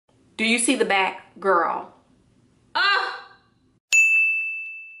Do you see the back, girl?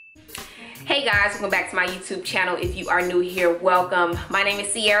 Hey guys, welcome back to my YouTube channel. If you are new here, welcome. My name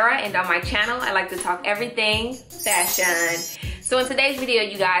is Sierra, and on my channel I like to talk everything fashion. So in today's video,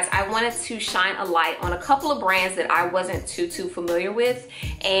 you guys, I wanted to shine a light on a couple of brands that I wasn't too familiar with,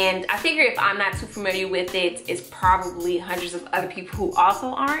 and I figure if I'm not too familiar with it, it's probably hundreds of other people who also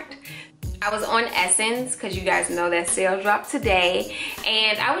aren't. I was on Essence because you guys know that sale dropped today,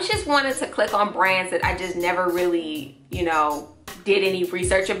 and I was just wanting to click on brands that I just never really, did any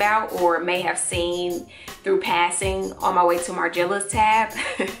research about or may have seen through passing on my way to Margiela's tab.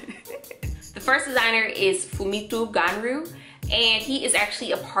 The first designer is Fumito Ganryu, and he is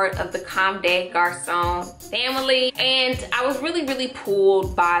actually a part of the Comme des Garçons family. And I was really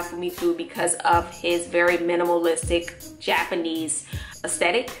pulled by Fumito because of his very minimalistic Japanese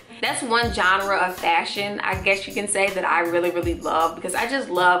aesthetic. That's one genre of fashion, I guess you can say, that I really love, because I just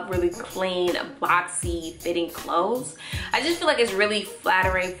love really clean, boxy fitting clothes. I just feel like it's really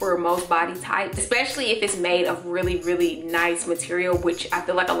flattering for most body types, especially if it's made of really nice material, which I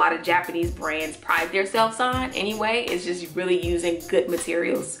feel like a lot of Japanese brands pride themselves on anyway. It's just really using good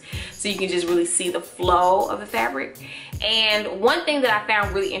materials, so you can just really see the flow of the fabric. And one thing that I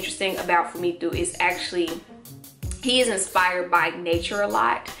found really interesting about Fumito is actually he is inspired by nature a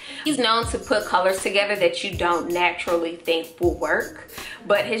lot. He's known to put colors together that you don't naturally think will work,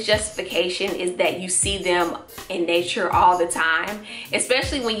 but his justification is that you see them in nature all the time,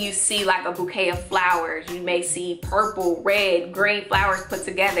 especially when you see like a bouquet of flowers. You may see purple, red, green flowers put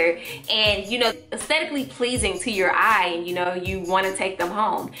together, and aesthetically pleasing to your eye, and you want to take them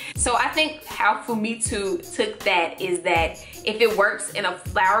home. So I think how Fumito took that is that if it works in a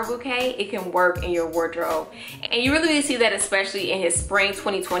flower bouquet, it can work in your wardrobe. And you really see that especially in his spring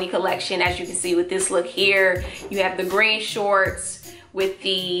 2020 collection. As you can see with this look here, you have the green shorts with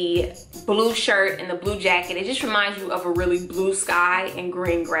the blue shirt and the blue jacket. It just reminds you of a really blue sky and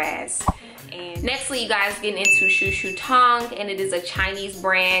green grass. And nextly, you guys, getting into Shu Shu Tong, and it is a Chinese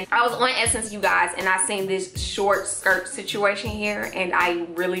brand. I was on Essence, you guys, and I seen this short skirt situation here, and I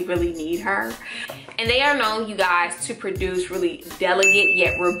really need her. And they are known, you guys, to produce really delicate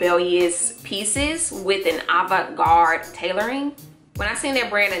yet rebellious pieces with an avant-garde tailoring. When I seen their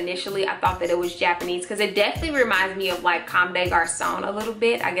brand initially, I thought that it was Japanese, because it definitely reminds me of like Comme des Garçons a little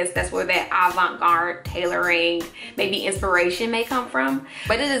bit. I guess that's where that avant-garde tailoring, maybe inspiration may come from.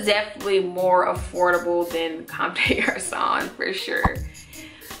 But it is definitely more affordable than Comme des Garçons for sure.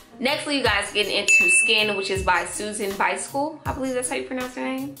 Nextly, you guys, getting into Skin, which is by Susan Bicycle. I believe that's how you pronounce her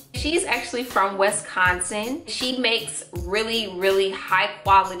name. She's actually from Wisconsin. She makes really high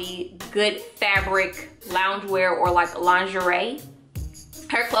quality, good fabric loungewear or like lingerie.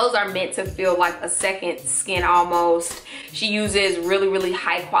 Her clothes are meant to feel like a second skin almost. She uses really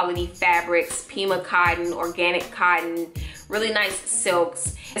high quality fabrics, Pima cotton, organic cotton, really nice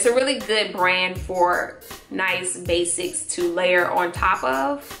silks. It's a really good brand for nice basics to layer on top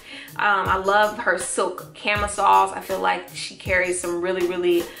of. I love her silk camisoles. I feel like she carries some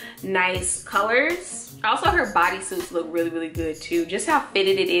really nice colors. Also, her bodysuits look really good too. Just how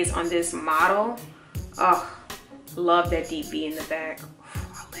fitted it is on this model. Oh, love that deep V in the back.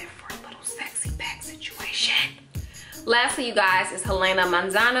 I live for a little sexy back situation. Lastly, you guys, is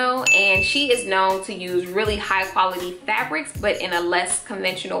Helenamanzano, and she is known to use really high quality fabrics, but in a less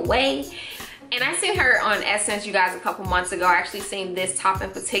conventional way. And I seen her on Essence, you guys, a couple months ago. I actually seen this top in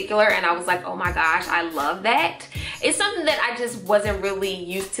particular, and I was like, oh my gosh, I love that. It's something that I just wasn't really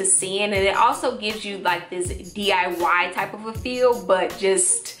used to seeing, and it also gives you like this DIY type of a feel, but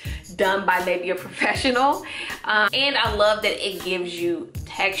just done by maybe a professional. And I love that it gives you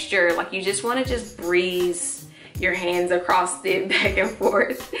texture, like you just want to just breeze your hands across it back and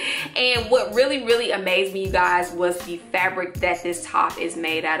forth. And what really amazed me, you guys, was the fabric that this top is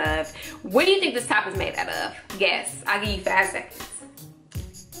made out of. What do you think this top is made out of? Guess. I'll give you 5 seconds.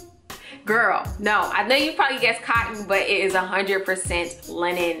 Girl, no, I know you probably guessed cotton, but it is 100%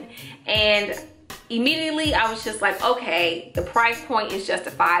 linen. And immediately I was just like, okay, the price point is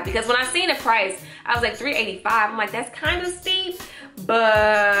justified, because when I seen the price, I was like $385. I'm like, that's kind of steep.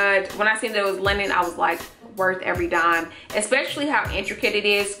 But when I seen that it was linen, I was like, worth every dime, especially how intricate it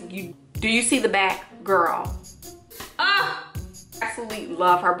is. Do you see the back, girl? Absolutely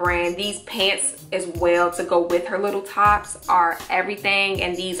love her brand. These pants as well to go with her little tops are everything,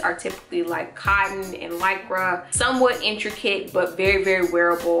 and these are typically like cotton and lycra, somewhat intricate but very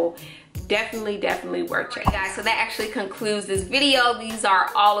wearable. definitely worth checking. Guys, so that actually concludes this video. These are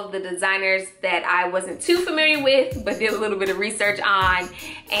all of the designers that I wasn't too familiar with, but did a little bit of research on,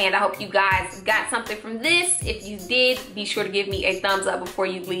 and I hope you guys got something from this. If you did, be sure to give me a thumbs up before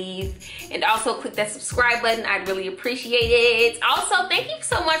you leave, and also click that subscribe button. I'd really appreciate it. Also, thank you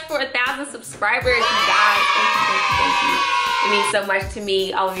so much for 1,000 subscribers, you guys. Thank you. It means so much to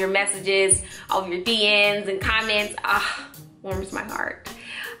me. All of your messages, all of your DMs and comments, warms my heart.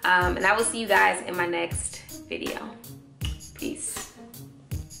 And I will see you guys in my next video. Peace.